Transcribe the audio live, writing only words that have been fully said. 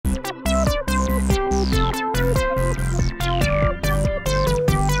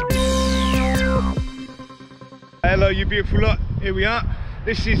Hello, you beautiful lot. Here we are.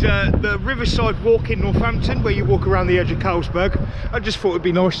 This is the Riverside walk in Northampton, where you walk around the edge of Carlsberg. I just thought it'd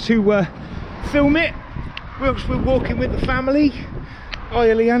be nice to film it whilst we're walking with the family. Hi,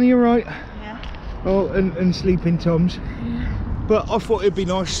 Leanne, you right? Yeah. Oh, and Sleeping Toms. Yeah. But I thought it'd be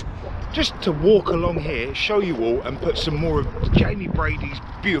nice just to walk along here, show you all, and put some more of Jamie Brady's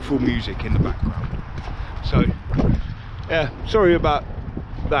beautiful music in the background. So, yeah, sorry about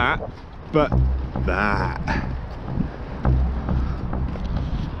that, but that.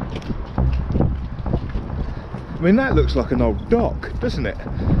 I mean, that looks like an old dock, doesn't it?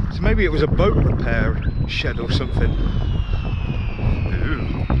 So maybe it was a boat repair shed or something. Ooh.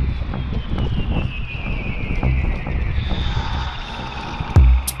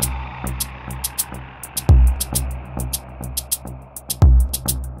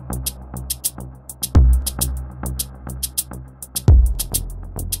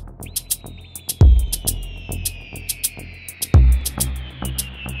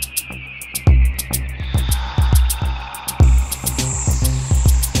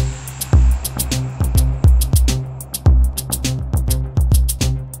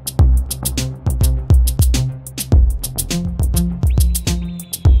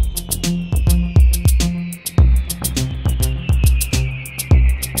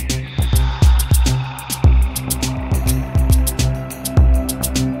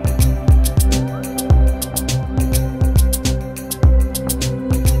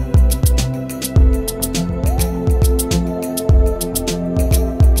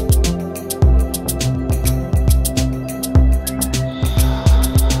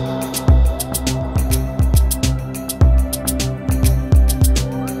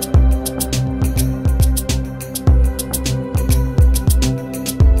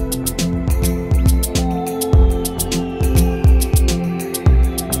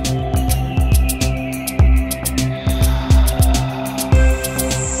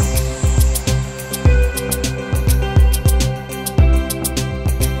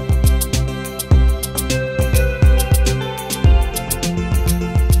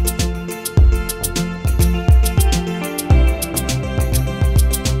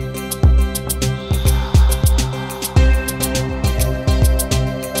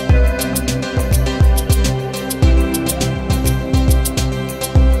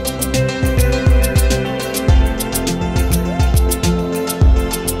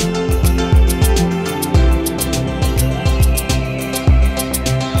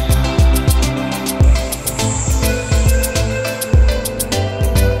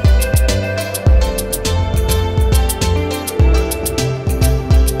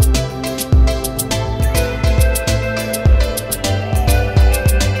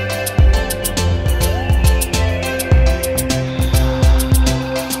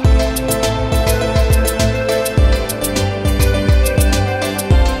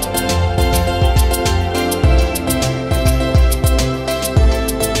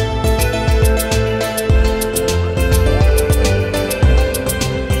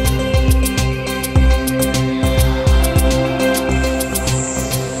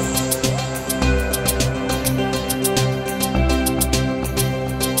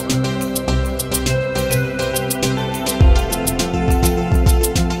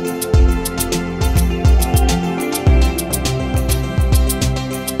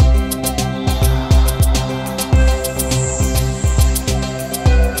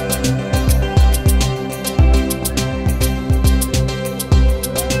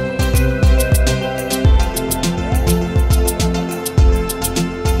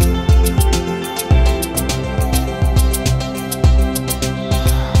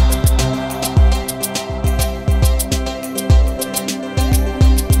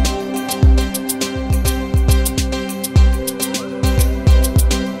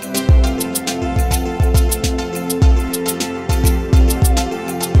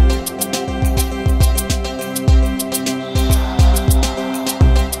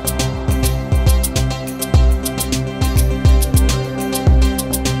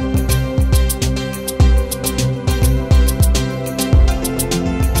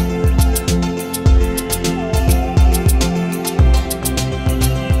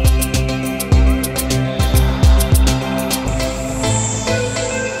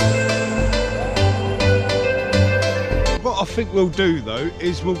 I think we'll do though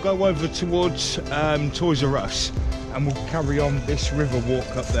is we'll go over towards Toys R Us and we'll carry on this river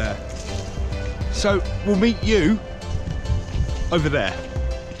walk up there. So we'll meet you over there.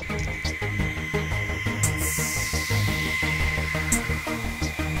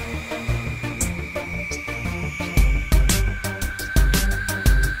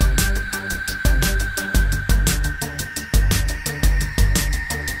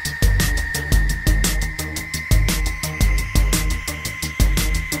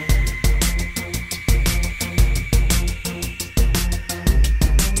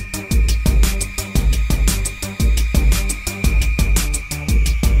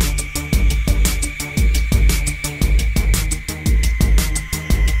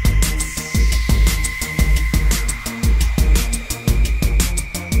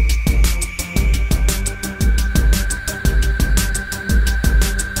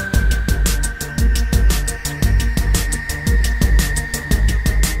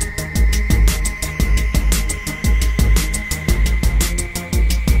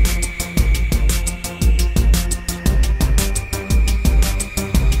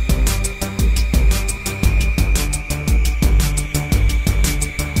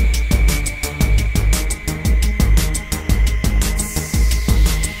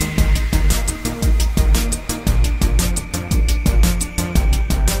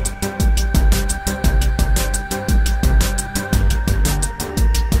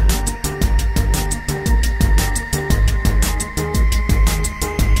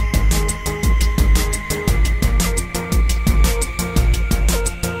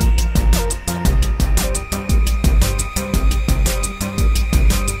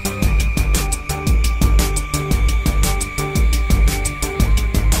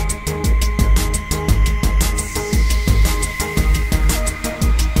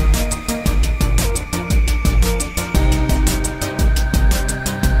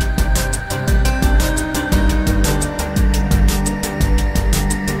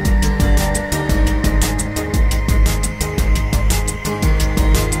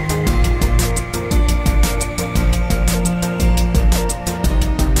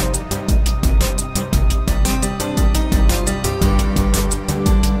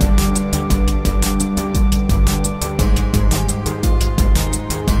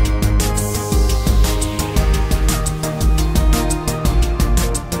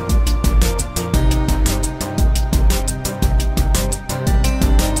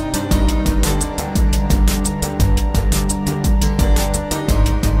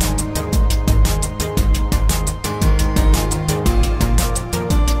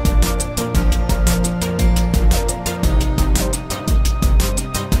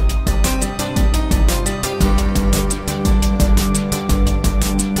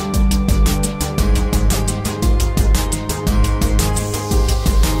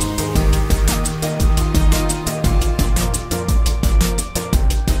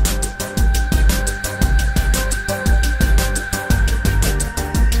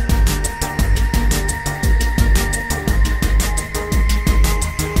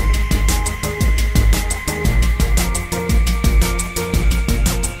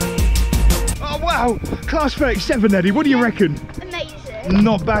 Class 37, Eddie, what do you reckon? Amazing.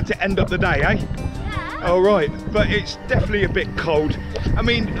 Not bad to end up the day, eh? Yeah. All right, but it's definitely a bit cold. I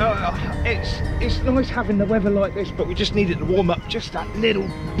mean, it's nice having the weather like this, but we just need it to warm up just that little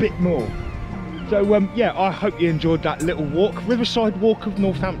bit more. So yeah, I hope you enjoyed that little walk, Riverside walk of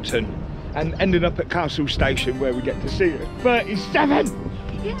Northampton, and ended up at Castle Station where we get to see it. 37!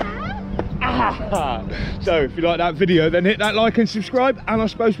 Yeah! So if you like that video, then hit that like and subscribe, and I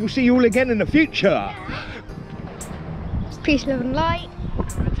suppose we'll see you all again in the future. Yeah. Peace, love and light.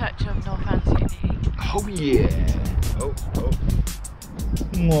 A touch of Northampton unique. Oh yeah! Oh, oh.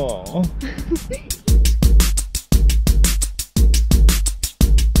 Aww.